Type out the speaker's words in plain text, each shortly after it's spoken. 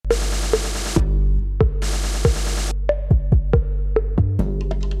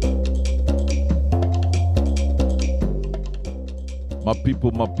My people,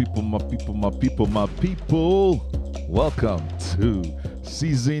 my people, my people, my people, my people. Welcome to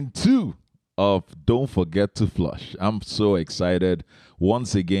season 2 of Don't Forget to Flush. I'm so excited.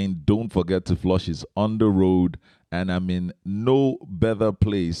 Once again, Don't Forget to Flush is on the road, and I'm in no better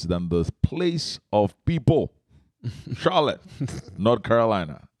place than the place of people. Charlotte, North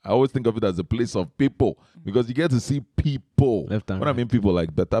Carolina. I always think of it as a place of people because you get to see people. When I mean people,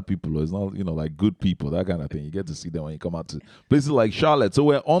 like better people, it's not, like good people, that kind of thing. You get to see them when you come out to places like Charlotte. So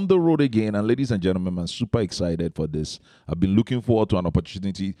we're on the road again, and ladies and gentlemen, I'm super excited for this. I've been looking forward to an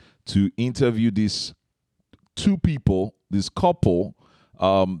opportunity to interview these two people, this couple,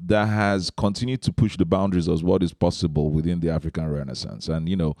 that has continued to push the boundaries of what is possible within the African Renaissance. And,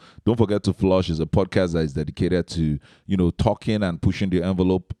 Don't Forget to Flush is a podcast that is dedicated to, talking and pushing the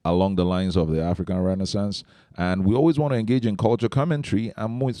envelope along the lines of the African Renaissance. And we always want to engage in culture commentary.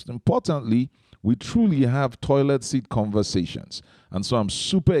 And most importantly, we truly have toilet seat conversations. And so I'm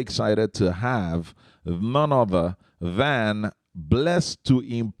super excited to have none other than Blessed to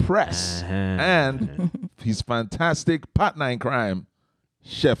Impress and his fantastic partner in crime,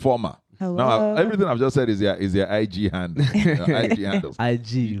 Chef Oma. Hello. Now, everything I've just said is their IG hand, IG handles.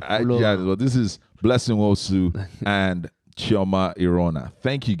 IG handles. But this is Blessing Wosu and Chioma Irona.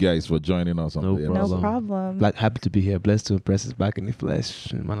 Thank you guys for joining us on the episode. No problem. Like, happy to be here. Blessed to Impress is back in the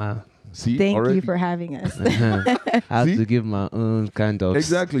flesh. See, Thank already? you for having us. I have to give my own kind of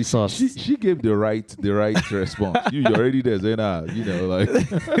sauce. She gave the right response. You're already there, saying,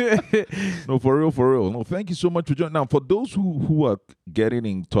 no, for real. No, thank you so much for joining. Now, for those who are getting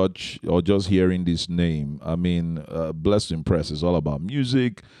in touch or just hearing this name, I mean, Blessed to Impress is all about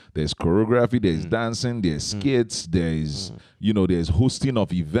music. There's choreography, there's dancing, there's skits, there's there's hosting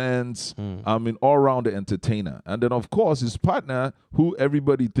of events. I mean, all around the entertainer. And then, of course, his partner, who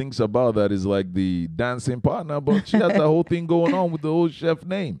everybody thinks about that is like the dancing partner, but she has the whole thing going on with the whole chef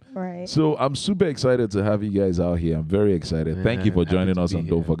name. Right. So I'm super excited to have you guys out here. I'm very excited. Thank you for joining us on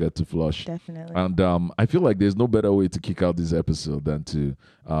Don't Forget to Flush. Definitely. And I feel like there's no better way to kick out this episode than to,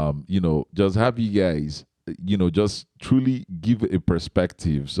 just have you guys, just truly give a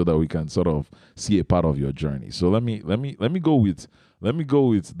perspective so that we can sort of see a part of your journey. So let me go with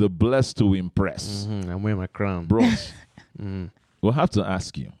the Blessed to Impress. I'm wearing my crown, bros. We'll have to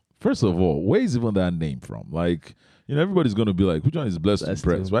ask you. First of all, where is even that name from? Like, everybody's going to be like, which one is Blessed to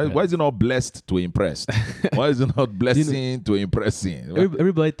Impress? Why is it not Blessed to Impress? Why is it not Blessing to Impressing?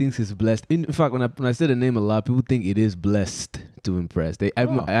 Everybody thinks it's blessed. In fact, when I say the name a lot, people think it is Blessed to Impress. I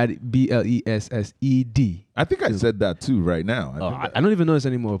add BLESSED. I think I said that too right now. I don't even know this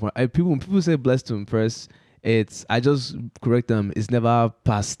anymore. When people say Blessed to Impress, I just correct them. It's never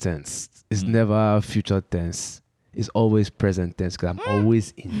past tense. It's never future tense. It's always present tense because I'm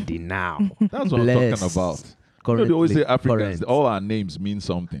always in the now. That's what I'm talking about. They always say Africans, all our names mean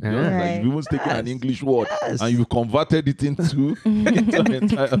something. Right. Like, you've even taken an English word and you've converted it into an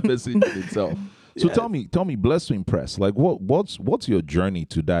entire message in itself. So tell me, Blessed to Impress. Like, what's your journey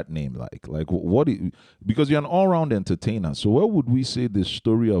to that name like? Like, because you're an all-round entertainer. So where would we say the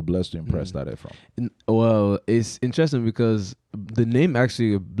story of Blessed to Impress started from? Well, it's interesting because the name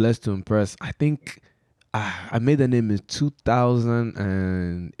actually Blessed to Impress, I think I made the name in 2000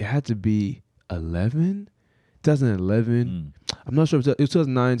 and it had to be 2011. I'm not sure if it was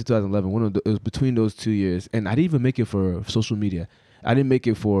 2009 to 2011. It was between those 2 years, and I didn't even make it for social media. I didn't make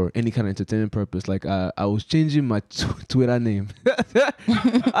it for any kind of entertainment purpose. Like I was changing my Twitter name.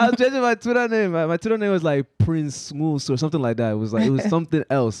 I was changing my Twitter name. My Twitter name was like Prince Smooth or something like that. It was something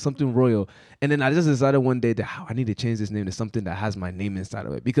else, something royal. And then I just decided one day that I need to change this name to something that has my name inside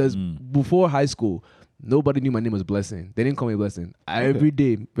of it. Because before high school, nobody knew my name was Blessing. They didn't call me Blessing. Every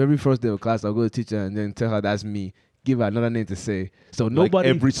day, every first day of class, I'll go to the teacher and then tell her that's me. Give her another name to say. So nobody.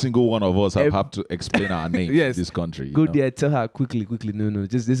 Like every single one of us have to explain our name in this country. Go there, tell her quickly. No,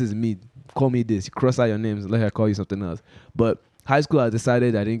 just this is me. Call me this. Cross out your names. Let her call you something else. But high school, I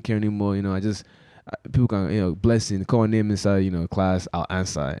decided I didn't care anymore. I just people can Blessing, call my name inside class, I'll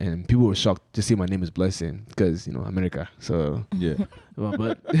answer, and people were shocked to see my name is Blessing because America. So yeah.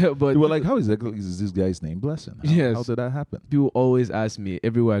 but they were like, how is this guy's name Blessing? How did that happen? People always ask me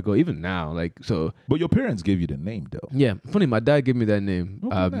everywhere I go, even now, But your parents gave you the name though. Yeah, funny. My dad gave me that name.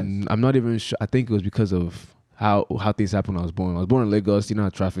 Okay, nice. I'm not even sure. I think it was because of how things happen when I was born. I was born in Lagos. You know how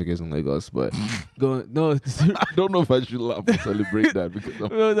traffic is in Lagos, but I don't know if I should laugh or celebrate that because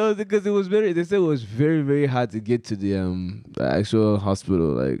no, because it was very. They said it was very, very hard to get to the actual hospital,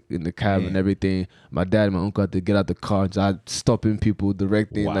 like in the cab and everything. My dad and my uncle had to get out the car, just stopping people,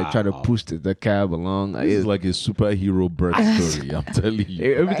 directing, like trying to push the cab along. It's like a superhero birth story. I'm telling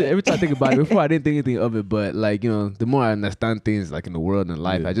you. Every time I think about it, before I didn't think anything of it, but like the more I understand things like in the world and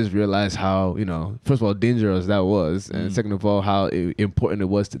life, I just realized how first of all dangerous that was, and second of all how important it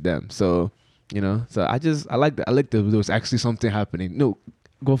was to them. So so I like that. I like that there was actually something happening. No,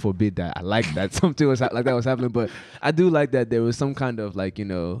 God forbid that I like that something was like that was happening, but I do like that there was some kind of like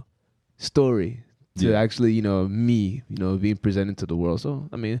story to actually me being presented to the world. So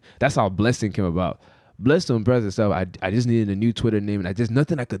I mean that's how Blessing came about. Blessed to Impress itself. I just needed a new Twitter name, and I just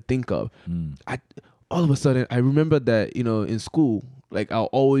nothing I could think of. All of a sudden I remember that in school, like I'll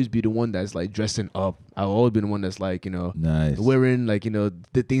always be the one that's like dressing up. I'll always be the one that's like nice. wearing like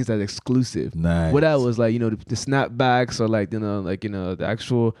the things that's exclusive. Nice. Whether I was like the snapbacks or like the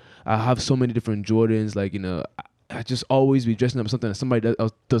actual. I have so many different Jordans. Like I just always be dressing up something that somebody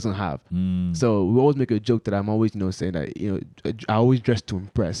else doesn't have. So we always make a joke that I'm always saying that I always dress to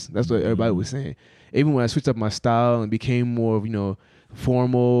impress. That's what everybody was saying. Even when I switched up my style and became more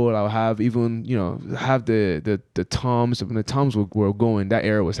formal, I'll have even have the Toms. When the Toms were going, that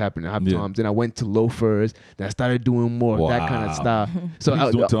era was happening. I have Toms. Then I went to loafers. Then I started doing more of that kind of stuff. So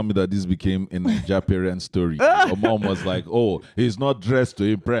please don't tell me that this became a Naija parent story. Your mom was like, "Oh, he's not dressed to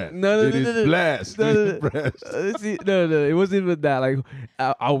impress. No, he's blessed to impress." No, it wasn't even that. Like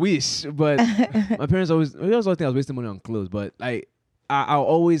I wish, but my parents always think I was wasting money on clothes. But like I'll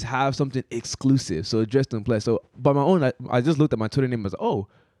always have something exclusive. So dressed and blessed. So by my own, I just looked at my Twitter name and was like, oh,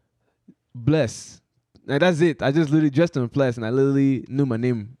 bless. And that's it. I just literally dressed and blessed, and I literally knew my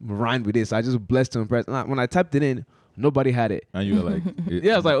name rhymed with it. So I just blessed and impressed. And when I typed it in, nobody had it. And you were like,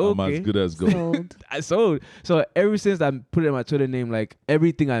 I was like, okay. I'm as good as gold. I sold. So ever since I put it in my Twitter name, like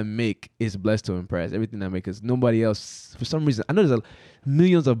everything I make is blessed to impress. Everything I make is nobody else. For some reason, I know there's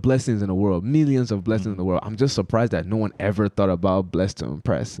millions of blessings in the world. I'm just surprised that no one ever thought about blessed to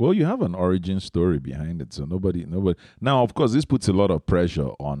impress. Well, you have an origin story behind it, so nobody. Now, of course, this puts a lot of pressure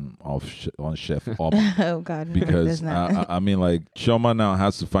on Chef Op. Oh God, because I mean, like Chioma now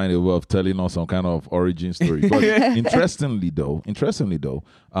has to find a way of telling us some kind of origin story. But interestingly though,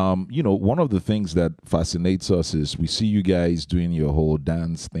 one of the things that fascinates us is we see you guys doing your whole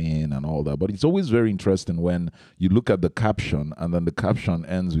dance thing and all that. But it's always very interesting when you look at the caption and then the caption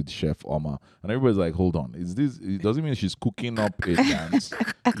ends with Chef Oma, and everybody's like, "Hold on, is this? It doesn't mean she's cooking up a dance,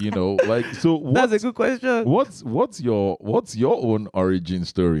 Like, so that's a good question. What's your own origin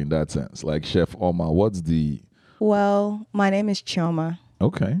story in that sense? Like Chef Oma, what's the? Well, my name is Chioma.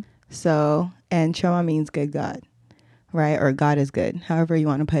 Okay. So, and Chioma means good God, right? Or God is good, however you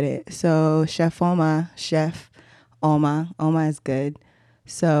want to put it. So Chef Oma is good.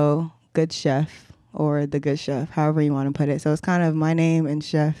 So good chef. Or the good chef, however you want to put it. So it's kind of my name and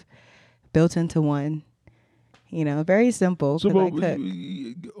chef built into one. Very simple. So,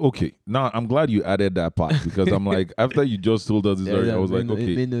 okay. Now I'm glad you added that part because I'm like, after you just told us this, I was like,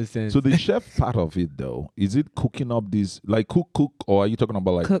 okay. It made no sense. So the chef part of it, though, is it cooking up this, like cook, or are you talking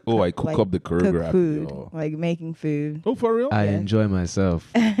about like, I cook up the choreography? Cook food, like making food. Oh, for real? I enjoy myself.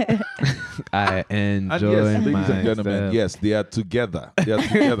 I enjoy and yes, ladies and gentlemen, myself. yes, they are together.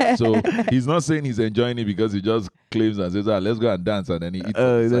 So he's not saying he's enjoying it because he just claims and says, let's go and dance, and then he eats.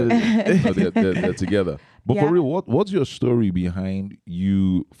 No, they're together. But for real, what's your story behind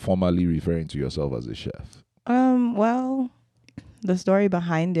you formally referring to yourself as a chef? Well, the story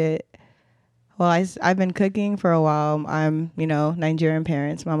behind it. Well, I've been cooking for a while. I'm, Nigerian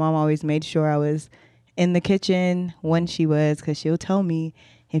parents. My mom always made sure I was in the kitchen when she was, because she'll tell me,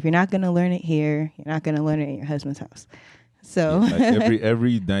 if you're not going to learn it here, you're not going to learn it in your husband's house. So like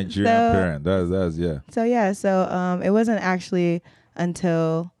every Nigerian parent, that's yeah. So it wasn't actually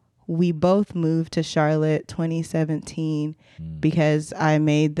until we both moved to Charlotte 2017 because I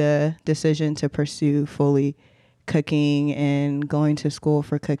made the decision to pursue fully cooking and going to school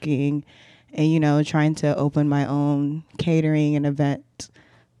for cooking and, trying to open my own catering and event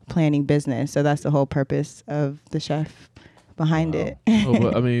planning business. So that's the whole purpose of the chef behind it.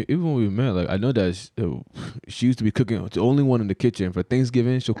 But I mean, even when we met, like I know that she used to be cooking, the only one in the kitchen for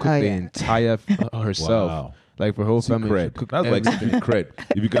Thanksgiving. She'll cook the entire herself. Wow. like for whole See, family. cred. She'll cook That's like everything. street cred.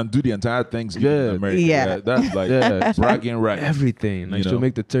 If you can do the entire Thanksgiving Yeah. in America, Yeah. that's like Yeah. bragging rights. Everything. Like You she'll know?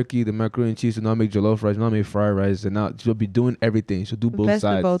 make the turkey, the macaroni and cheese, and now make jollof rice, now make fried rice, and now she'll be doing everything. She'll do both Best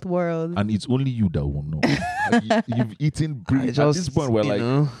sides. of both worlds. And it's only you that will know. You've eaten I at this point. We're you like,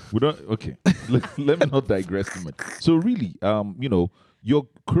 know, we don't. Okay, let me not digress too much. So really, your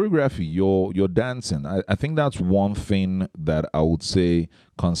choreography, your dancing. I think that's one thing that I would say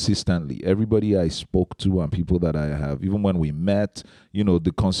consistently. Everybody I spoke to and people that I have, even when we met,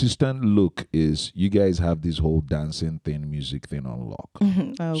 the consistent look is you guys have this whole dancing thing, music thing on lock.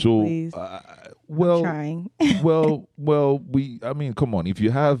 Oh, So, please. well, Trying. I mean, come on. If you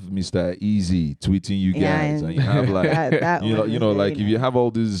have Mr. Easy tweeting you Yeah, guys, and you have like, that one was like very if you have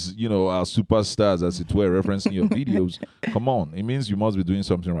all these, our superstars, as it were, referencing your videos, come on, it means you must be doing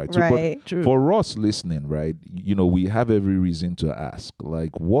something right. So, but Right. True. for us listening, right, we have every reason to ask,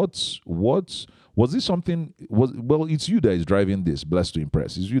 like, was this something? Well, it's you that is driving this. Blessed to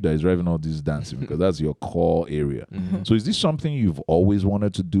impress. It's you that is driving all this dancing because that's your core area. So, is this something you've always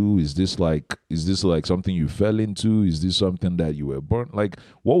wanted to do? Is this like something you fell into? Is this something that you were born? Like,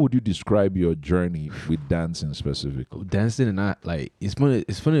 what would you describe your journey with dancing specifically? dancing and I like it's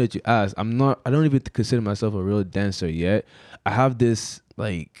funny that you ask. I don't even consider myself a real dancer yet. I have this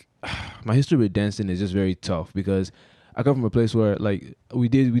like my history with dancing is just very tough because I come from a place where like we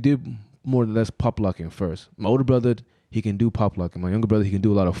did more or less pop locking first. My older brother, he can do pop locking. My younger brother, he can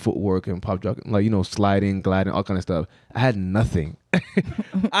do a lot of footwork and pop locking, like sliding, gliding, all kind of stuff. I had nothing.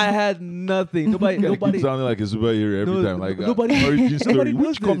 I had nothing. Nobody Keep sounding like a superhero every time. Like nobody- origin story. nobody knows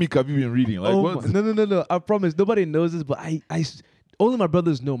Which this. comic have you been reading? Like Oh what? my- no. I promise. Nobody knows this, but I only my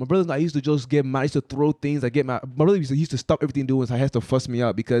brothers know. My brothers, I used to just get mad. I used to throw things. My brother used to stop everything doing, so I had to fuss me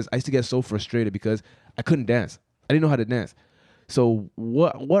out because I used to get so frustrated because I couldn't dance. I didn't know how to dance. So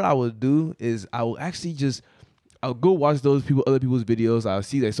what I would do is I would actually I'll go watch other people's videos. I'll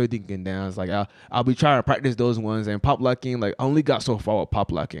see that certain can dance. Like I'll be trying to practice those ones and pop locking. Like I only got so far with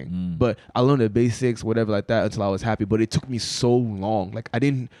pop locking, but I learned the basics, whatever like that, until I was happy. But it took me so long. Like I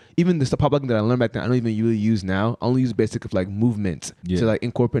didn't even the pop locking that I learned back then. I don't even really use now. I only use basic of like movements to like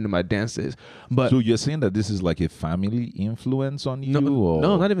incorporate into my dances. But So you're saying that this is like a family influence on you? or?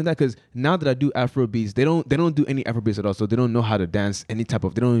 no, not even that. Because now that I do Afro beats, they don't do any Afro beats at all. So they don't know how to dance any type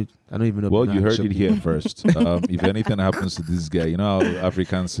of. I don't even know. Well, how you to heard show it here first. If anything happens to this guy, you know how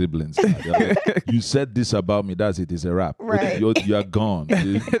African siblings are. They're like, you said this about me, that's it. It's a wrap. Right. You're gone.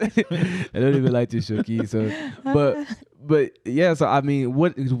 Dude. I don't even like to Shoki. So, but yeah. So I mean,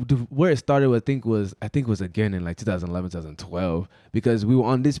 where it started, I think was again in like 2011, 2012, because we were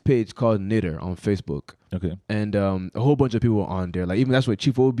on this page called Knitter on Facebook. Okay. And a whole bunch of people were on there. Like even that's where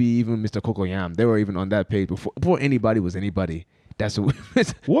Chief Obi, even Mr. Coco Yam, they were even on that page before anybody was anybody. That's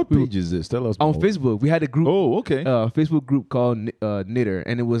What page is this? Tell us on more. Facebook. We had a group. Oh, okay. Facebook group called Knitter,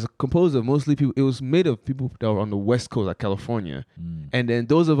 and it was composed of mostly people. It was made of people that were on the West Coast, like California, and then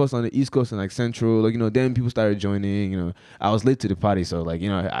those of us on the East Coast and like Central, like then people started joining. I was late to the party, so like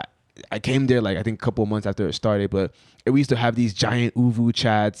I came there like I think a couple of months after it started, but we used to have these giant Uvu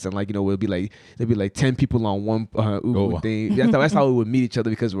chats, and like there'd be like 10 people on one Uvu thing. That's how we would meet each other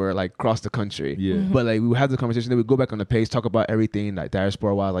because we're like across the country. Yeah. But like we would have the conversation, then we'd go back on the page, talk about everything like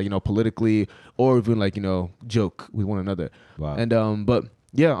diaspora wise, like politically, or even like joke with one another. Wow. And but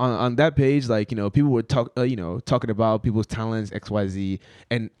yeah, on that page, like people were talking about people's talents, XYZ,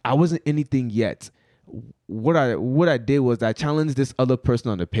 and I wasn't anything yet. What I did was I challenged this other person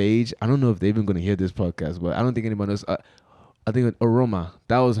on the page. I don't know if they're even going to hear this podcast, but I don't think anybody knows. I think Aroma,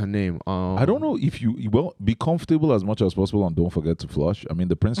 that was her name. I don't know if be comfortable as much as possible and don't forget to flush. I mean,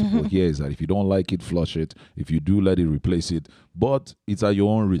 the principle here is that if you don't like it, flush it. If you do, let it replace it. But it's at your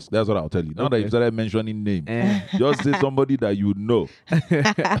own risk. That's what I'll tell you. Now that you've started mentioning names, just say somebody that you know.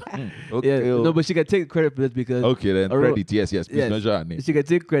 Okay. Yeah, no, but she can take credit for this because Okay, then credit. Yes. Please mention her name. she can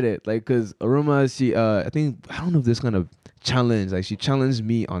take credit, like because Aroma, she I don't know if this kind of challenge, like she challenged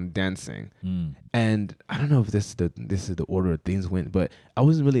me on dancing, and I don't know if this is the order of things went, but I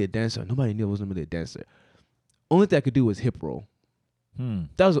wasn't really a dancer. Nobody knew I wasn't really a dancer. Only thing I could do was hip roll.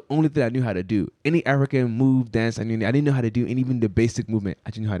 That was the only thing I knew how to do. Any African move, dance, I didn't know how to do even the basic movement. I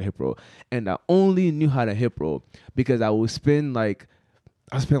just knew how to hip roll, and I only knew how to hip roll because I spent like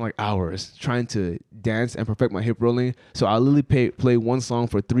hours trying to dance and perfect my hip rolling. So I literally play one song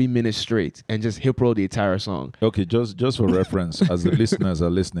for 3 minutes straight and just hip roll the entire song. Okay, just for reference, as the listeners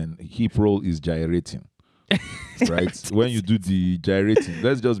are listening, hip roll is gyrating. right? When you do the gyrating,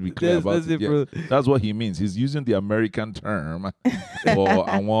 let's just be clear about That's it. it, bro. That's what he means. He's using the American term for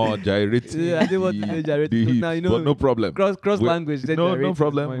I want gyrating. Yeah, I didn't want to say gyrating, but hips, now you know but no problem. Cross We- language. No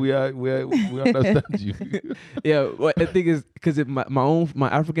problem. We understand you. Yeah, well, the thing is, because my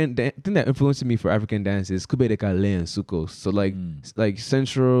African thing that influenced me for African dance is Kubede Kale and Suko. So like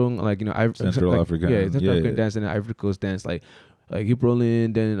Central, like Central like, African, Central yeah. African dance and Ivory Coast dance, like hip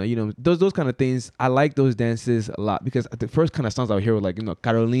rolling, then those kind of things. I like those dances a lot because the first kind of songs I would hear were like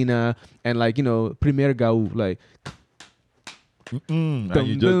Carolina and like Primer Gau, like. And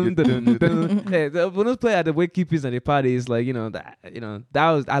you just get, Yeah, when those play at the wakekeepers and the parties, like that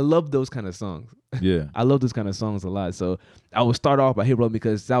was, I love those kind of songs. yeah. I love those kind of songs a lot. So I would start off by hip hop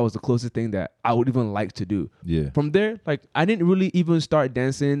because that was the closest thing that I would even like to do. Yeah. From there, like I didn't really even start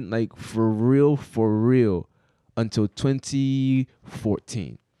dancing like for real until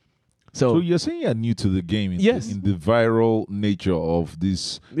 2014. So you're saying you're new to the game Yes. in the viral nature of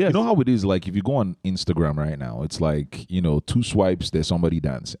this. Yes. You know how it is, like if you go on Instagram right now, it's like, 2 swipes, there's somebody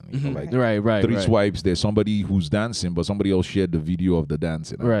dancing. Like right, 3 swipes, there's somebody who's dancing, but somebody else shared the video of the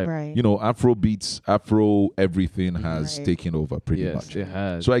dancing. right. Right. Afro beats, Afro everything has Right. taken over pretty Yes, much. it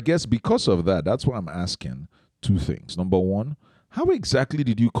has. So I guess because of that, that's why I'm asking 2 things. Number one, how exactly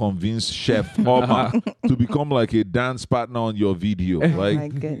did you convince Chef Omar to become like a dance partner on your video? Oh Like, my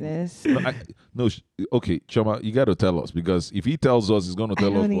goodness. okay, Choma, you got to tell us, because if he tells us, he's going to I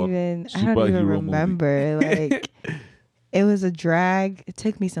tell us don't what even superhero movie. remember. Like, it was a drag. It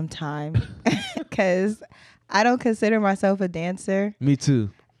took me some time because I don't consider myself a dancer. Me too.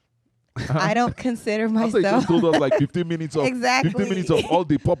 I don't consider I thought you myself. just told us like 15 minutes of Exactly. 15 minutes of all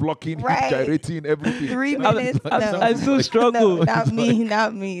the pop locking, hip Right. gyrating, everything. 3 I'm- minutes. I'm- no. I still struggle. No, not me.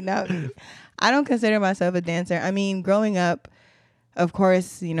 Not me. Not me. I don't consider myself a dancer. I mean, growing up, of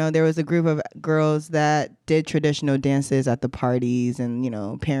course, there was a group of girls that did traditional dances at the parties,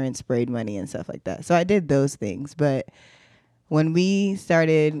 and parents sprayed money and stuff like that. So I did those things. But when we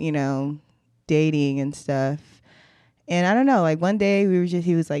started, dating and stuff, and I don't know, like one day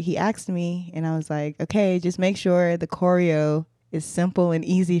he asked me, and I was like, okay, just make sure the choreo is simple and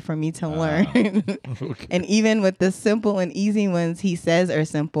easy for me to learn. Okay. And even with the simple and easy ones he says are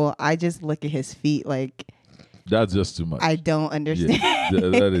simple, I just look at his feet like That's just too much. I don't understand. Yeah,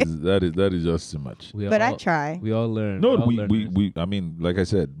 that is just too much. But I try. We all learn. No, all we, learn we, this. we, I mean, like I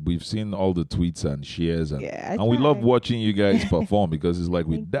said, we've seen all the tweets and shares, and, Yeah, I and we love try. watching you guys perform, because it's like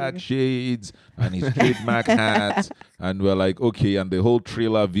with Thank dark you. shades and his trademark hat, and we're like, okay, and the whole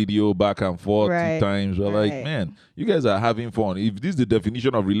trailer video back and forth Right, 2 times. We're like, right. man, you guys are having fun. If this is the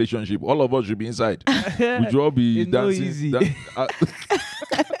definition of relationship, all of us should be inside. We should all be It's no dancing. easy.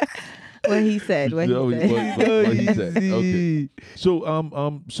 What he said. What Yeah, he said. what he said. Okay.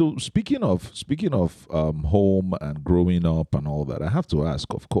 So speaking of home and growing up and all that, I have to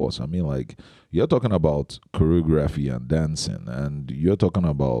ask, of course. I mean, like, you're talking about choreography and dancing, and you're talking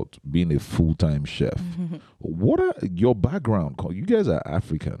about being a full-time chef. What are your background? You guys are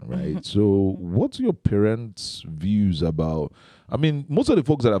African, right? So what's your parents' views about? I mean, most of the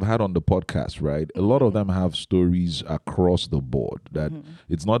folks that I've had on the podcast, right? A lot of them have stories across the board that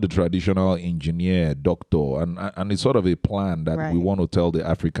it's not the traditional engineer, doctor, and it's sort of a plan that we Right. want to tell the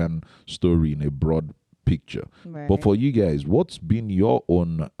African story in a broad picture. Right. But for you guys, what's been your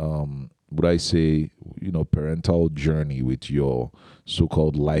own, would I say, parental journey with your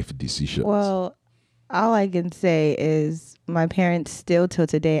so-called life decisions? Well, all I can say is my parents still till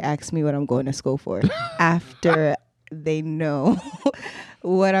today ask me what I'm going to school for after they know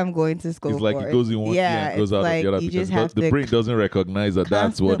what I'm going to school it's for. like it goes in one ear and goes it's out like of the other, you because just have the to brain doesn't recognize that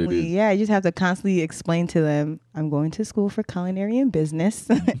that's what it constantly- is. Yeah, you just have to constantly explain to them, I'm going to school for culinary and business.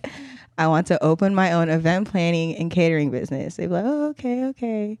 I want to open my own event planning and catering business. They're like, oh,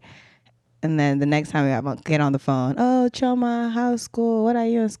 okay. And then the next time I get on the phone, oh, Choma, how's school? What are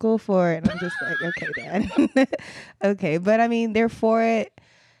you in school for? And I'm just like, okay, Dad. Okay. But I mean, they're for it.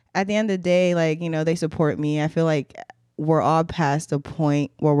 At the end of the day, like, they support me. I feel like we're all past a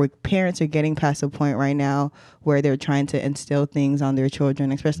point where parents are getting past a point right now where they're trying to instill things on their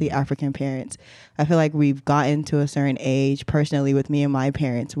children, especially African parents. I feel like we've gotten to a certain age, personally, with me and my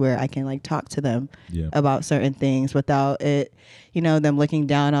parents, where I can like talk to them Yeah. about certain things without it, them looking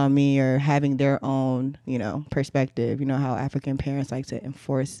down on me or having their own, perspective. You know how African parents like to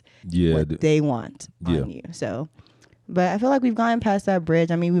enforce Yeah. what they want Yeah. on you. So, but I feel like we've gotten past that bridge.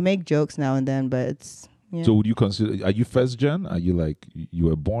 I mean, we make jokes now and then, but it's, So would you consider, are you first gen? Are you like, you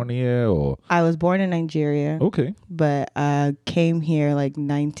were born here, or? I was born in Nigeria, Okay. but I came here like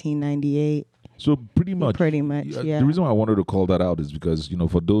 1998. So pretty much, Pretty much, yeah. The reason why I wanted to call that out is because,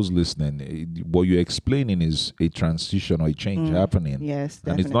 for those listening, what you're explaining is a transition or a change happening. Yes, and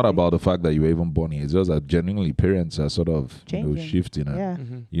definitely. it's not about the fact that you were even born here. It's just that genuinely parents are sort of Changing. shifting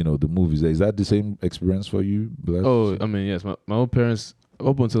and Yeah. the movies. Is that the same experience for you, Bless? Oh, I mean, yes. My own parents,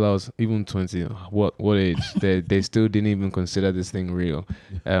 up until I was even 20, what age, they still didn't even consider this thing real.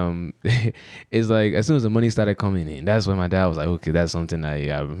 It's like as soon as the money started coming in, that's when my dad was like, okay, that's something that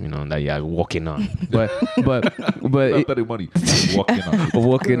that you're working on. But After the money, walking on.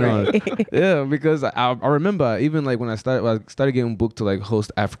 working on. Yeah, because I remember even like when I started getting booked to like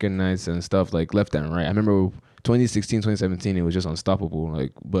host African nights and stuff like left and right. I remember 2016, 2017, it was just unstoppable.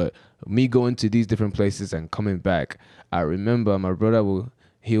 Like, but me going to these different places and coming back, I remember my brother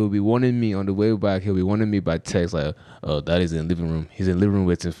he will be warning me on the way back. He'll be warning me by text like, "Oh, Dad is in the living room. He's in the living room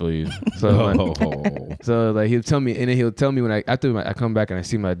waiting for you." So like he'll tell me, and then he'll tell me when after I come back and I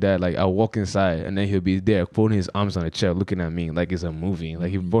see my dad, like I'll walk inside and then he'll be there folding his arms on the chair, looking at me like it's a movie. Like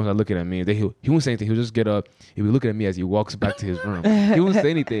he's both looking at me. Then he won't say anything. He'll just get up. He'll be looking at me as he walks back to his room. He won't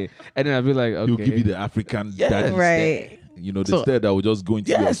say anything, and then I'll be like, "Okay." He'll give you the African daddy Right. stare. The stare that will just go into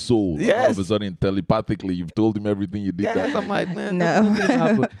your soul. Yes. All of a sudden, telepathically, you've told him everything you did. Yes, I'm like, man, No. nothing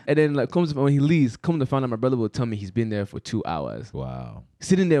happened. And then like when he leaves, come to find out my brother will tell me he's been there for 2 hours, Wow.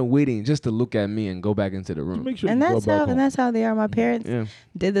 sitting there waiting just to look at me and go back into the To room. make sure And you go that's back how home. and that's how they are. My parents Yeah.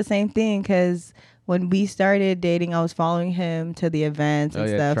 did the same thing because when we started dating, I was following him to the events and Oh,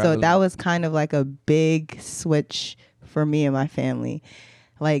 yeah, stuff. So traveling. that was kind of like a big switch for me and my family.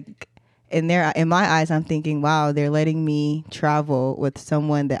 Like in my eyes, I'm thinking, wow, they're letting me travel with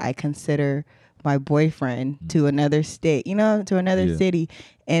someone that I consider my boyfriend to another state, to another Yeah. city.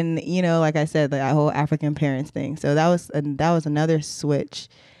 And, like I said, that whole African parents thing. So that was another switch.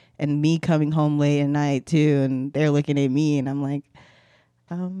 And me coming home late at night too, and they're looking at me, and I'm like,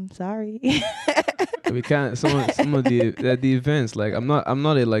 sorry. We can't. Some of the events, like I'm not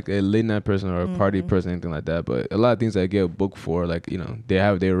a late night person or a party person, anything like that. But a lot of things I get booked for, like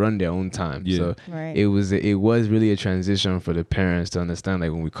they run their own time. Yeah. So Right. it was really a transition for the parents to understand.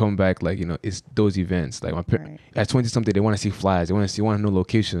 Like when we come back, like it's those events. Like Right. at 20 something, they want to see flyers. They want to know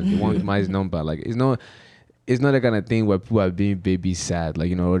locations. They want my number. Like it's not that kind of thing where people are being baby sad,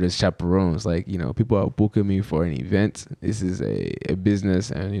 like, or there's chaperones. Like, people are booking me for an event. This is a business,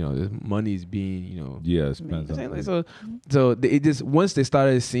 and, the money is being, Yeah, spends so it just, once they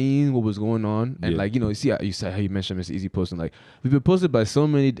started seeing what was going on, and Yeah. like, you said how you mentioned Mr. Easy posting, like, we've been posted by so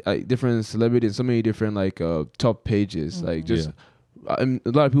many different celebrities, so many different, like, top pages, like, just, Yeah. A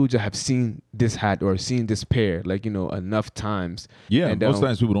lot of people just have seen this hat or seen this pair, like, enough times. Yeah, And, most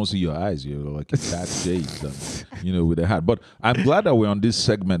times people don't see your eyes. You're like that shades, with the hat. But I'm glad that we're on this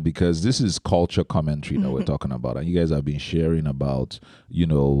segment because this is culture commentary that we're talking about, and you guys have been sharing about,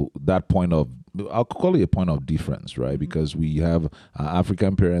 that point of, I'll call it a point of difference, right? Because we have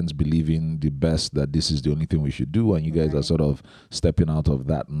African parents believing the best that this is the only thing we should do, and you guys are sort of stepping out of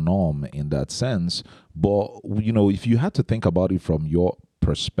that norm in that sense. But if you had to think about it from your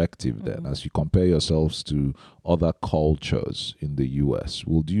perspective, then as you compare yourselves to other cultures in the U.S.,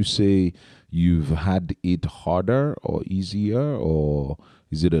 would you say you've had it harder or easier, or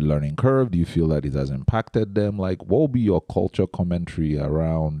is it a learning curve? Do you feel that it has impacted them? Like, what will be your culture commentary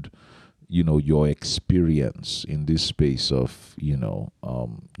around your experience in this space of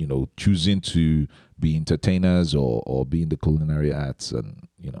choosing to be entertainers or be in the culinary arts, and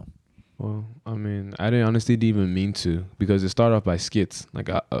Well, I mean, I didn't even mean to, because it started off by skits. Like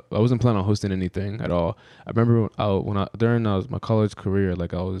I wasn't planning on hosting anything at all. I remember during my college career,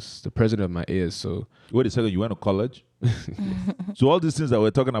 like I was the president of my ASO. Wait a second, you went to college? So all these things that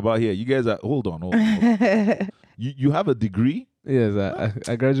we're talking about here, you guys are hold on. You have a degree? Yes,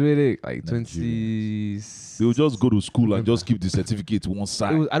 I graduated like Nigeria. 20. They will just go to school and just keep the certificate to one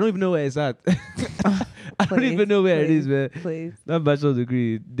side. I don't even know where it's at. I don't even know where it is, man. Please. That bachelor's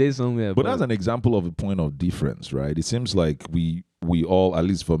degree, there's somewhere. But that's an example of a point of difference, right? It seems like we all, at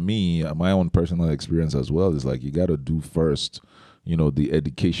least for me, my own personal experience as well, is like you got to do first, the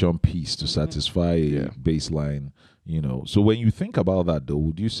education piece to satisfy a baseline, So when you think about that, though,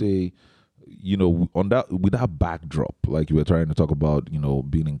 would you say, on that, with that backdrop, like you were trying to talk about,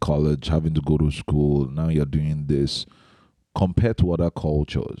 being in college, having to go to school, now you're doing this, compared to other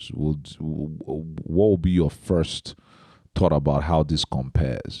cultures, what would be your first thought about how this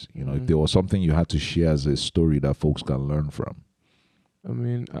compares? If there was something you had to share as a story that folks can learn from. I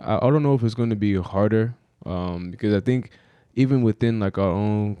mean, I don't know if it's going to be harder, because I think even within like our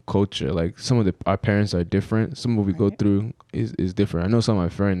own culture, like some of our parents are different. Some of what we go through is different. I know some of my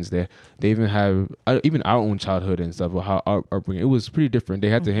friends, they even have even our own childhood and stuff, or how our upbringing, it was pretty different. They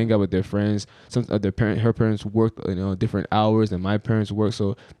had to hang out with their friends. Some of her parents worked, different hours than my parents worked.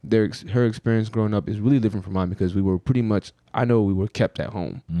 So her experience growing up is really different from mine, because we were pretty much, I know we were kept at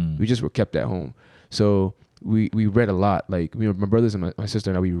home. We just were kept at home. So we read a lot. Like, my brothers and my sister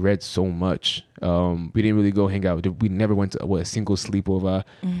and I, we read so much. We didn't really go hang out. We never went to a single sleepover.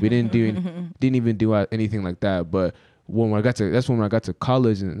 We didn't even do anything like that. But when I got to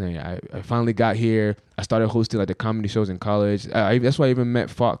college, and then I finally got here, I started hosting like the comedy shows in college. That's why I even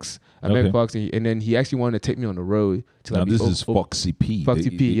met Fox. I met Fox, and then he actually wanted to take me on the road to like. Now this is Foxy P. Foxy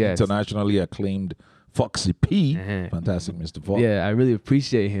P, yes. Internationally acclaimed Foxy P. Fantastic, Mr. Fox. Yeah, I really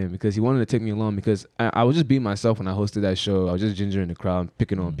appreciate him, because he wanted to take me along, because I was just being myself when I hosted that show. I was just gingering the crowd,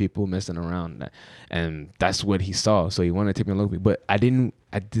 picking on people, messing around, and that's what he saw. So he wanted to take me along with me, but I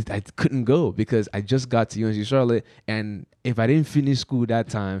couldn't go, because I just got to UNC Charlotte, and if I didn't finish school that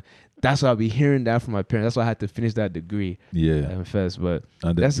time, that's why I'll be hearing that from my parents. That's why I had to finish that degree. Yeah. Fest. But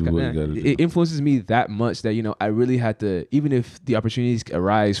it influences me that much that, I really had to, even if the opportunities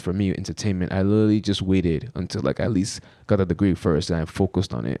arise for me, entertainment, I literally just waited until like I at least got a degree first, and I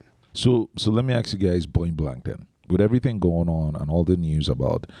focused on it. So let me ask you guys point blank then. With everything going on and all the news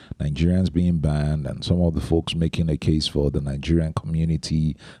about Nigerians being banned, and some of the folks making a case for the Nigerian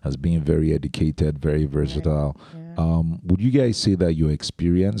community as being very educated, very versatile, would you guys say that your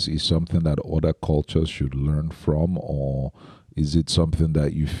experience is something that other cultures should learn from, or is it something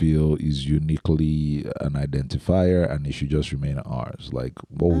that you feel is uniquely an identifier and it should just remain ours? Like,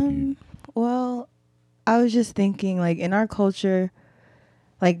 what would you? Well, I was just thinking, like, in our culture,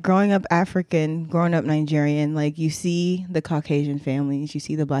 like growing up African, growing up Nigerian, like you see the Caucasian families, you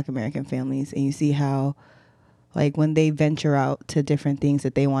see the Black American families, and you see how, like, when they venture out to different things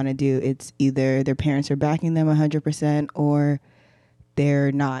that they want to do, it's either their parents are backing them 100% or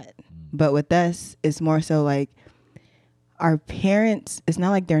they're not. But with us, it's more so like our parents, it's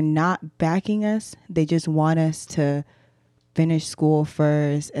not like they're not backing us. They just want us to finish school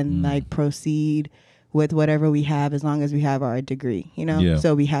first and like proceed with whatever we have, as long as we have our degree, Yeah.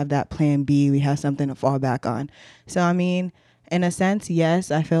 So we have that plan B, we have something to fall back on. So, I mean, in a sense,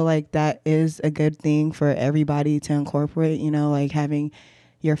 yes, I feel like that is a good thing for everybody to incorporate, like having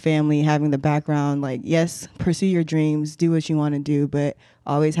your family, having the background, like, yes, pursue your dreams, do what you want to do, but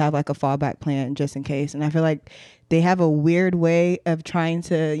always have like a fallback plan just in case. And I feel like they have a weird way of trying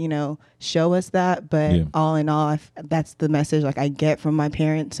to, show us that. But all in all, that's the message like I get from my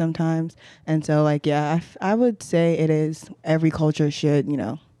parents sometimes. And so like, yeah, I would say it is every culture should,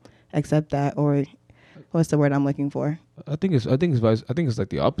 accept that, or what's the word I'm looking for? I think it's like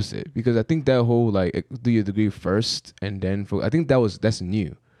the opposite, because I think that whole like do your degree first and then I think that's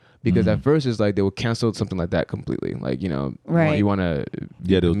new. Because at first it's like they would cancel something like that completely. Like, right. You want to...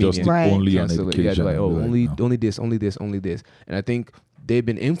 Yeah, they'll just stick only on education. Yeah, they're like, only this. And I think they've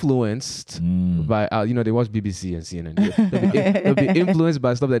been influenced by, they watch BBC and CNN. They'll be influenced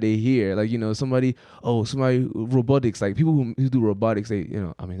by stuff that they hear. Like, somebody, robotics, like people who do robotics, they,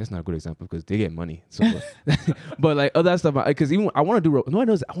 that's not a good example because they get money. So, but like other stuff, because even I want to do, I want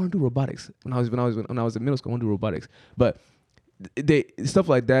to do robotics. When I was in middle school, I want to do robotics. But they stuff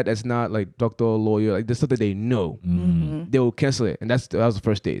like that's not like doctor, lawyer, like the stuff that they know. They will cancel it, and that was the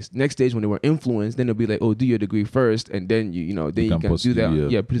first stage. Next stage, when they were influenced, then they'll be like, oh, do your degree first, and then you can do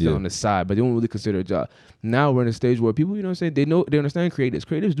that. Put it on the side, but they won't really consider a job. Now we're in a stage where people, they understand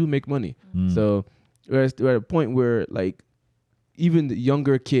creatives do make money. So we're at a point where like even the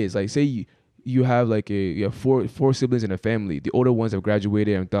younger kids, like say you have like you have four siblings in a family. The older ones have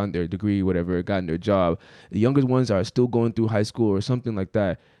graduated and done their degree, whatever, gotten their job. The younger ones are still going through high school or something like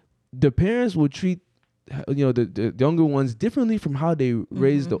that. The parents will treat the younger ones differently from how they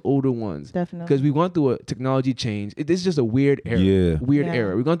raise the older ones. Definitely. Because we've gone through a technology change. This is just a weird era.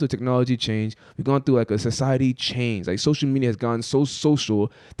 Era. We've gone through a technology change. We've gone through like a society change. Like social media has gone so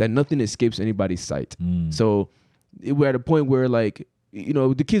social that nothing escapes anybody's sight. So we're at a point where like,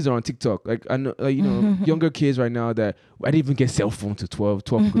 the kids are on TikTok. Like I know, like younger kids right now that I didn't even get cell phone to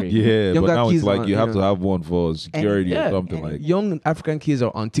 12th grade. Yeah, Younger but now it's kids like you have to have one for security or something like. Young African kids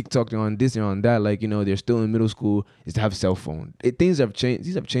are on TikTok, they're on this, they're on that. Like they're still in middle school. Is to have cell phone. Things have changed.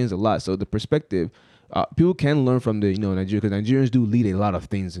 These have changed a lot. So the perspective. People can learn from the Nigeria, because Nigerians do lead a lot of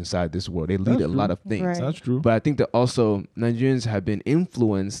things inside this world. They lead a lot of things. Right. That's true. But I think that also Nigerians have been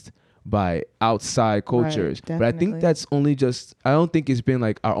influenced by outside cultures. But I think definitely. that's only just, I don't think it's been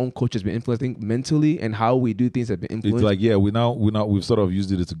like our own culture has been influenced. I think mentally and how we do things have been influenced. It's like, yeah, we've sort of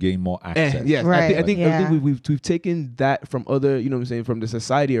used it to gain more access. Yes, Right, I think yeah. we've taken that from other, you know what I'm saying, from the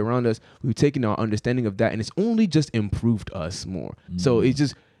society around us. We've taken our understanding of that, and it's only just improved us more. So it's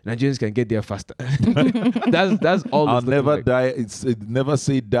just Nigerians can get there faster. that's all. I'll it's looking never like. die. It never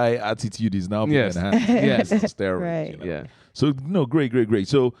say die attitude is now being Yes. enhanced. Yes. It's steroids, Right. you know. Yeah. So no, great.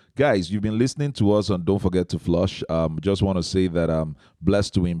 So guys, you've been listening to us on Don't Forget to Flush. Just want to say that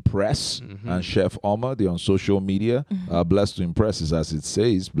Blessed to Impress and Chef Omar, they're on social media. Blessed to Impress is as it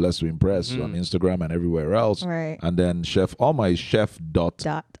says, Blessed to Impress on Instagram and everywhere else. Right. And then Chef Omar is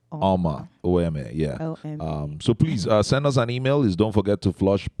chef.omar. Omar. O-M-A, yeah. O-M-A. So please send us an email. Is don't forget to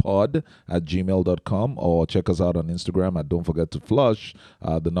flushpod@gmail.com, or check us out on Instagram at don't forget to flush.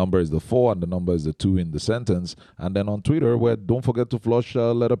 The number is the 4 and the number is the 2 in the sentence. And then on Twitter, where don't forget to flush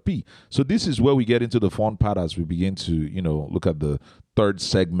letter P. So this is where we get into the fun part as we begin to, look at the third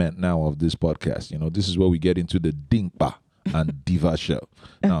segment now of this podcast. This is where we get into the Dinkpa and Diva show.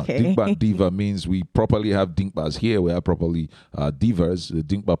 Now, Okay. Dinkpa and Diva means we properly have Dinkpas here. We have properly Divas. The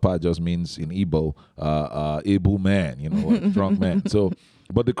Dinkpa pa just means in Igbo, able man, a strong man. So,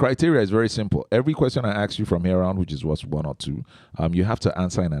 but the criteria is very simple. Every question I ask you from here on, which is what's 1 or 2, you have to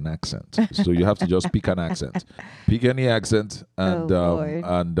answer in an accent. So you have to just pick an accent. Pick any accent and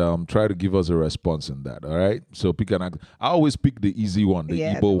Lord. try to give us a response in that. All right. So pick an accent. I always pick the easy one, the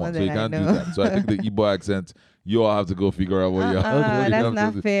Yeah, Igbo the one. one So you that I can't do know. that. So I pick the Igbo accent. You all have to go figure out what you have That's to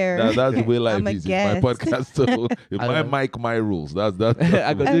not do. fair. That's the way life I'm a is. It's my guest. podcast, so it's my mic, my rules. That's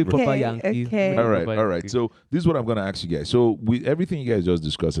I the could do way. Papa Yankee. okay. All right. So this is what I'm going to ask you guys. So with everything you guys just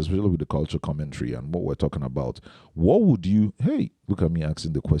discussed, especially with the culture commentary and what we're talking about, what would you? Hey, look at me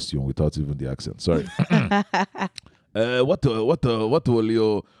asking the question without even the accent. Sorry. What will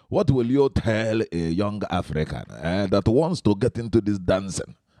you tell a young African that wants to get into this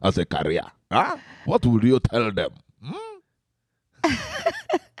dancing as a career? Huh? What will you tell them?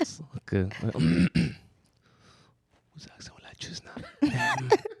 Okay. Whose accent will I choose now?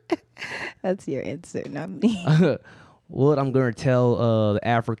 That's your answer, not me. What I'm gonna tell the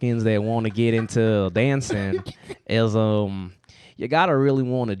Africans that want to get into dancing is you gotta really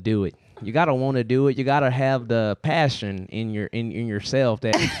want to do it. You gotta want to do it. You gotta have the passion in yourself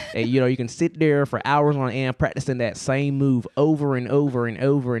that you can sit there for hours on end practicing that same move over and over and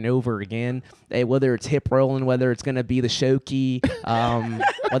over and over again. Whether it's hip rolling, whether it's gonna be the shoki,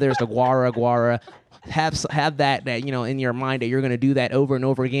 whether it's the guara. Have that in your mind that you're gonna do that over and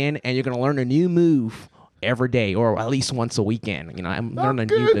over again, and you're gonna learn a new move every day or at least once a weekend. I'm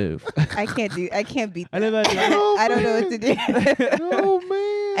learning a new move. I can't beat that. I never I don't know what to do. Oh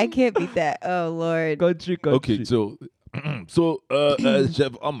man. I can't beat that. Oh Lord. Country. Okay, so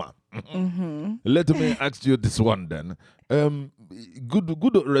Chef Omar, let me ask you this one then. Good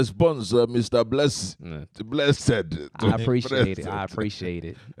response, Mr. Blessed. I appreciate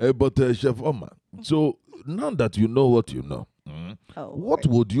it. But Chef Omar, so now that you know what you know, Oh, what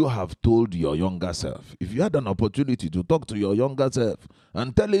Lord. would you have told your younger self if you had an opportunity to talk to your younger self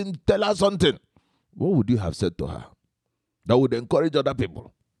and tell her something? What would you have said to her that would encourage other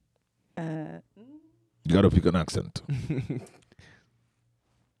people? You gotta pick an accent.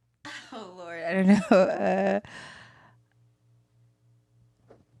 Oh Lord, I don't know.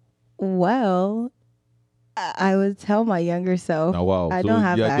 Well, I would tell my younger self. Now, wow. I So don't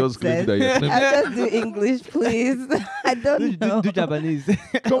have you're accent. just claiming that you're claiming- I just do English, please. I don't know. Do Japanese.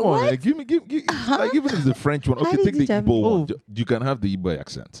 Come on, What? like, give me, like even if it's the French one. How Okay, do take you the do Igbo one. Japanese? You can have the Igbo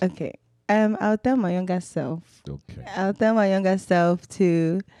accent. Okay. I'll tell my younger self. Okay. I'll tell my younger self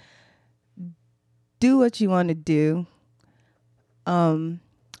to do what you want to do. I'll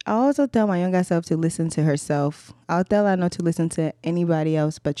also tell my younger self to listen to herself. I'll tell her not to listen to anybody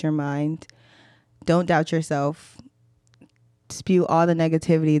else but your mind. Don't doubt yourself. Spew all the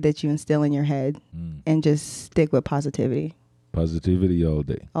negativity that you instill in your head and just stick with positivity Positivity all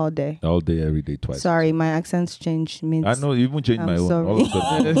day. all day. All day, every day, twice. Sorry, my accents changed. I know, you even changed I'm my own. sorry. All of a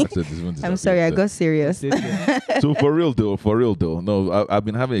sudden, my accent is even I'm sorry, I disappeared. got serious. So for real though, no, I've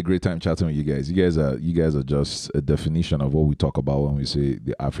been having a great time chatting with you guys. You guys are just a definition of what we talk about when we say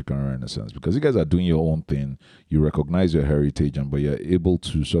the African Renaissance, because you guys are doing your own thing. You recognize your heritage, but you're able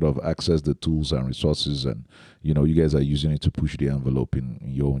to sort of access the tools and resources, and you guys are using it to push the envelope in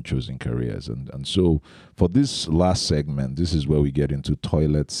your own chosen careers. And so for this last segment, this is where we get into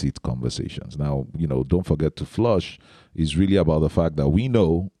toilet seat conversations. Now, don't forget to flush is really about the fact that we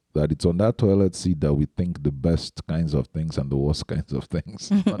know that it's on that toilet seat that we think the best kinds of things and the worst kinds of things.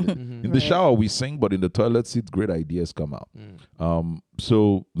 In the Right. shower we sing, but in the toilet seat, great ideas come out. Mm.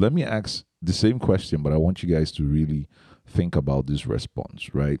 So let me ask the same question, but I want you guys to really think about this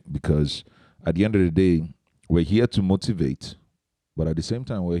response, right? Because at the end of the day, we're here to motivate, but at the same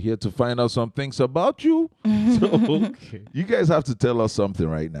time, we're here to find out some things about you. So Okay. you guys have to tell us something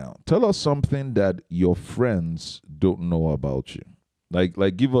right now. Tell us something that your friends don't know about you.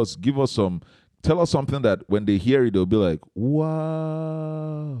 Like give us some. Tell us something that when they hear it, they'll be like,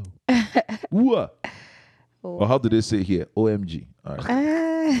 "Wow, what?" Or how do they say here? OMG. All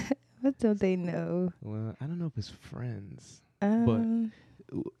right. What don't they know? Well, I don't know if it's friends. Um,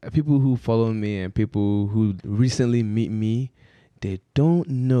 People who follow me and people who recently meet me, they don't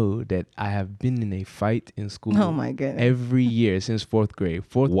know that I have been in a fight in school. oh my goodness. Every year since fourth grade,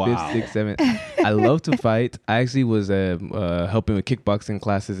 fourth, Wow. fifth, sixth, seventh. I love to fight. I actually was helping with kickboxing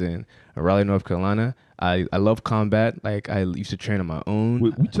classes in Raleigh, North Carolina. I love combat. Like I used to train on my own.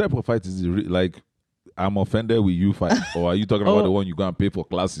 Wait, which type of fight is it? Like, I'm offended with you fight, or are you talking about the one you go and pay for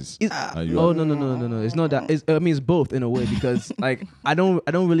classes? And you Oh are- no! It's not that. I mean, it's both in a way because like I don't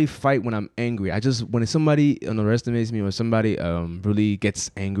really fight when I'm angry. I just when somebody underestimates me or somebody really gets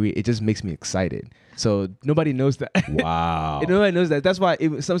angry, it just makes me excited. So nobody knows that. Wow. Nobody knows that. That's why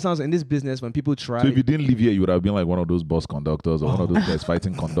sometimes in this business when people try. So if you didn't live here, you would have been like one of those bus conductors or one of those guys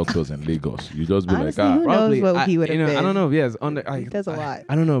fighting conductors in Lagos. You just be Honestly, like, who knows what he would have been? I don't know. Yes, He does a lot.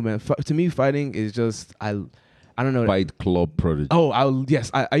 I don't know, man. To me, fighting is just I don't know. Fight Club prodigy. Oh,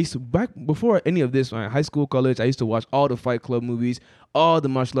 I used to back before any of this, high school, college. I used to watch all the Fight Club movies, all the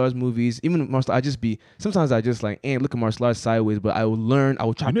martial arts movies, even martial. Sometimes I just like, look at martial arts sideways, but I will learn. I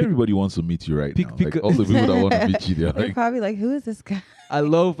will try. You know everybody wants to meet you right now. Pick- Like all the people that want to meet you, they're They're like, probably like, who is this guy? I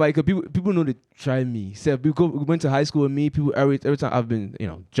love like people know to try me. So we went to high school with me. People every time I've been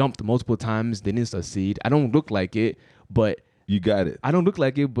jumped multiple times. They didn't succeed. I don't look like it, but. you got it. I don't look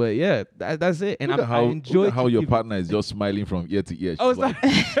like it, but yeah, that's it. And Look at I enjoy look at how your keep- partner is just smiling from ear to ear. She's Oh, it's like,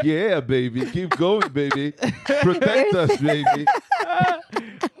 yeah, baby, keep going, baby. Protect us, baby.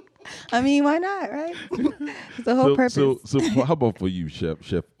 I mean, why not, right? It's the whole purpose. So how about for you,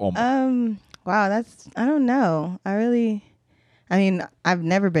 Chef Omar? Wow, I don't know. I've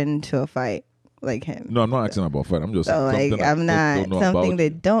never been into a fight like him. No, I'm not asking about fight. I'm just So saying like, something I'm I not don't know something about they you.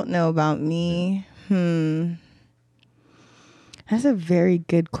 don't know about me. That's a very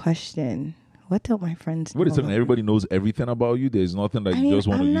good question. What don't my friends know? What is it? about Everybody knows everything about you. There's nothing that I you mean, just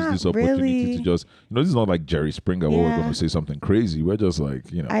want to I'm use not this opportunity really- to just, this is not like Jerry Springer where we're Yeah. going to say something crazy. We're just like,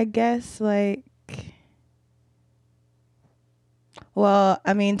 I guess like, well,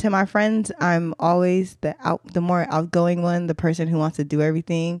 I mean, to my friends, I'm always the more outgoing one, the person who wants to do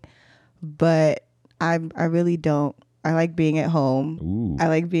everything. But I really don't. I like being at home. ooh, I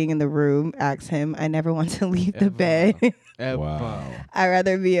like being in the room. Ask him. I never want to leave the Ever. bed. wow. I'd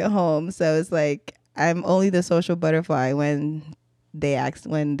rather be at home. So it's like I'm only the social butterfly when they ask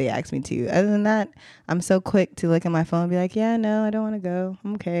me to. Other than that, I'm so quick to look at my phone and be like, yeah, no, I don't want to go.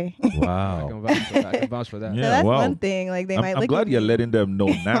 I'm okay. So I Wow. can vouch for that. Yeah, that's wow. one thing. Like they might I'm look glad at you're me. letting them know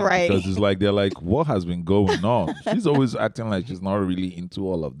now Right. because it's like they're like, what has been going on? She's always acting like she's not really into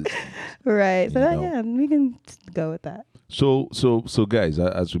all of this. Right. So You that, know. yeah, we can go with that. So guys,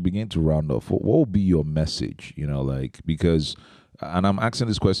 as we begin to round off, what will be your message? Because, and I'm asking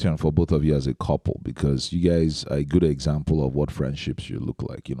this question for both of you as a couple because you guys are a good example of what friendships should look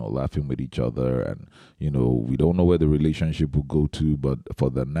like. Laughing with each other, and we don't know where the relationship will go to, but for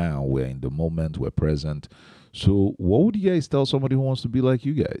the now, we're in the moment, we're present. So, what would you guys tell somebody who wants to be like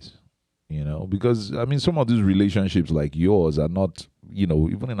you guys? Because I mean, some of these relationships like yours are not,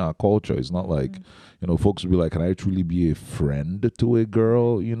 even in our culture, it's not like, folks will be like, can I truly be a friend to a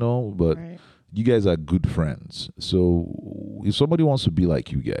girl, But Right. you guys are good friends. So if somebody wants to be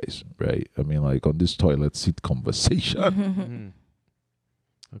like you guys, right? I mean, like on this toilet seat conversation,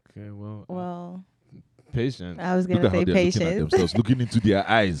 Okay, well, Well, patient. I was look gonna at how say they're looking at patience. themselves, looking into their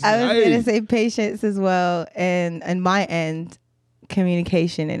eyes. I was Hey! gonna say patience as well, and on my end,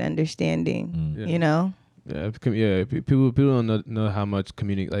 communication and understanding. Mm. Yeah. People don't know how much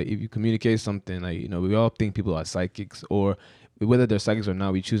communicate. Like if you communicate something, like we all think people are psychics, or whether they're psychics or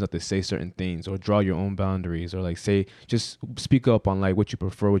not, we choose not to say certain things or draw your own boundaries, or like just speak up on like what you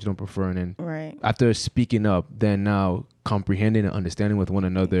prefer, what you don't prefer, and then Right. after speaking up, then now comprehending and understanding with one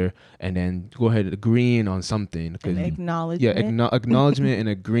another, and then go ahead agreeing on something. 'Cause And acknowledgement. acknowledgement and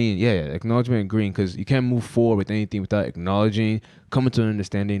agreeing. Acknowledgement and agreeing, because you can't move forward with anything without acknowledging, coming to an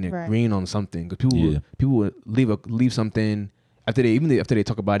understanding, and Right. agreeing on something. Because people Yeah. will leave something after they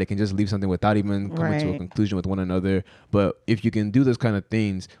talk about it, they can just leave something without even coming to a Right. conclusion with one another. But if you can do those kind of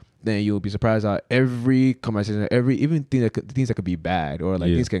things, then you'll be surprised how every conversation, things that could be bad or like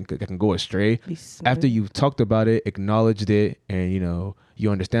Yeah. things that can go astray. Be smooth. After you've talked about it, acknowledged it, and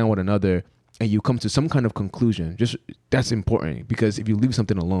you understand one another, and you come to some kind of conclusion, just that's important, because if you leave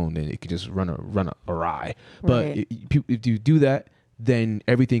something alone, then it could just run awry. But Right. if you do that, then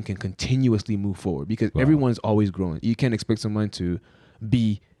everything can continuously move forward, because Wow. everyone's always growing. You can't expect someone to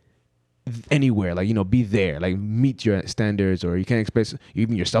be anywhere, like be there, like meet your standards, or you can't expect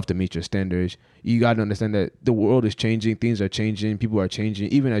even yourself to meet your standards. You got to understand that the world is changing, things are changing, people are changing.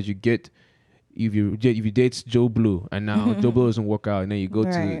 Even as you get, if you date Joe Blue, and now Joe Blue doesn't work out, and then you go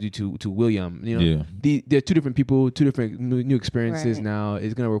Right. to William, Yeah. they're two different people, two different new experiences. Right. Now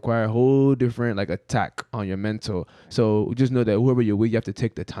it's gonna require a whole different like attack on your mental. So just know that whoever you're with, you have to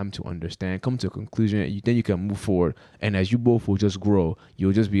take the time to understand, come to a conclusion, and then you can move forward. And as you both will just grow,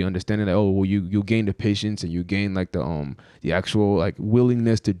 you'll just be understanding that you gain the patience, and you gain like the actual like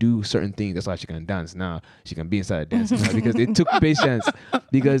willingness to do certain things. That's why she can dance now. She can be inside a dance now, because it took patience.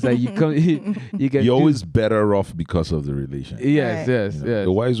 Because like you get You're always better off because of the relationship. yes, Right. yes, You know, yes.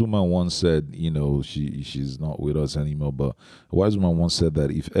 a wise woman once said, she's not with us anymore, but a wise woman once said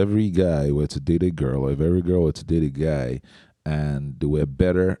that if every guy were to date a girl, or if every girl were to date a guy, and they were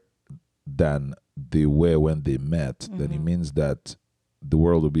better than they were when they met, then it means that the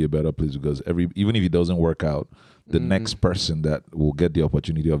world will be a better place, because even if it doesn't work out, the next person that will get the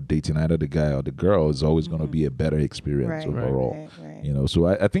opportunity of dating either the guy or the girl is always going to be a better experience Right. overall. Right. So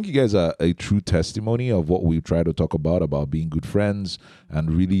I think you guys are a true testimony of what we try to talk about being good friends,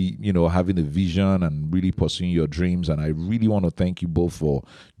 and really, having a vision and really pursuing your dreams. And I really want to thank you both for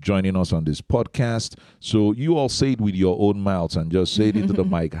joining us on this podcast. So you all say it with your own mouths, and just say it into the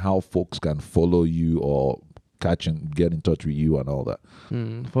mic, how folks can follow you or catch and get in touch with you and all that.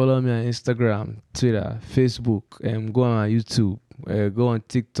 Follow me on Instagram, Twitter, Facebook, go on YouTube, go on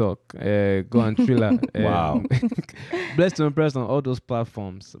TikTok, go on Thriller. Wow. Blessed to Impress on all those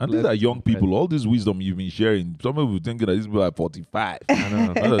platforms. And these are young people. All this wisdom you've been sharing, some people thinking that these people are 45. I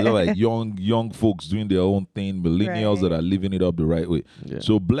know. They're like young folks doing their own thing, millennials Right. that are living it up the right way. Yeah.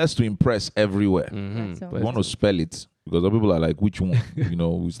 So Blessed to Impress everywhere. Mhm. That's I want to spell it, because some people are like, which one?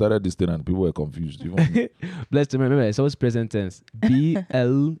 We started this thing and people were confused. Even Blessed to remember, it's always present tense.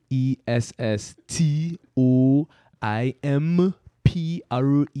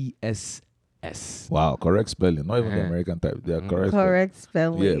 BLESSTOIMPRESS. wow, correct spelling. Not even the Uh-huh. American type. They are correct. Correct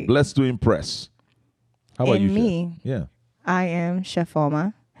spelling. Spelling. Yeah, Blessed to Impress. How about And you, Chef? me, Yeah. I am Chef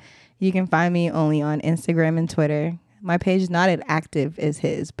Alma. You can find me only on Instagram and Twitter. My page is not as active as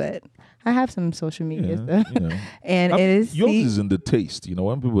his, but I have some social media Yeah, stuff. And it is yours is in the taste.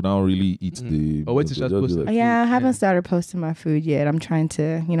 When people don't really eat the. Oh, wait till they'll Chef posts be it. like, Yeah, I haven't Yeah. started posting my food yet. I'm trying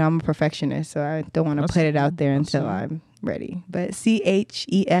to, I'm a perfectionist, so I don't want to That's- put it out there that's until fine. I'm ready. But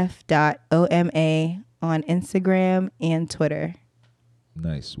CHEF.OMA on Instagram and Twitter.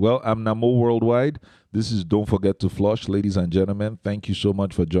 Nice. Well, I'm Namo Worldwide. This is Don't Forget to Flush. Ladies and gentlemen, thank you so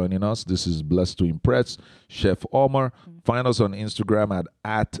much for joining us. This is Blessed to Impress, Chef Omar. Find us on Instagram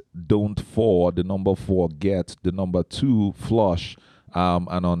at don't4 flush.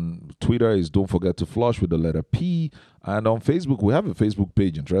 And on Twitter is Don't Forget to Flush with the letter P. And on Facebook, we have a Facebook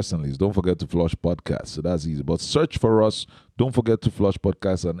page, interestingly. It's Don't Forget to Flush Podcast. So that's easy. But search for us, Don't Forget to Flush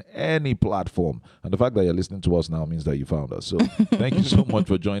Podcast on any platform. And the fact that you're listening to us now means that you found us. So thank you so much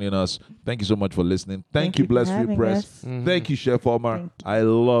for joining us. Thank you so much for listening. Thank you, for Blessed having Press. us. Thank you, Chef Omar. Thank I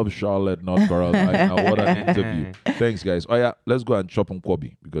love Charlotte, North Carolina. What an interview. Thanks, guys. Oh, yeah, let's go and chop on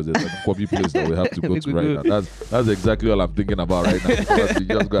Kwabi, because there's a Kwabi place that we have to go to right now. That's exactly all I'm thinking about right now. You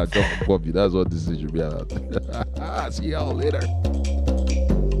just go and chop on Kwabi. That's what this should be about. See y'all later.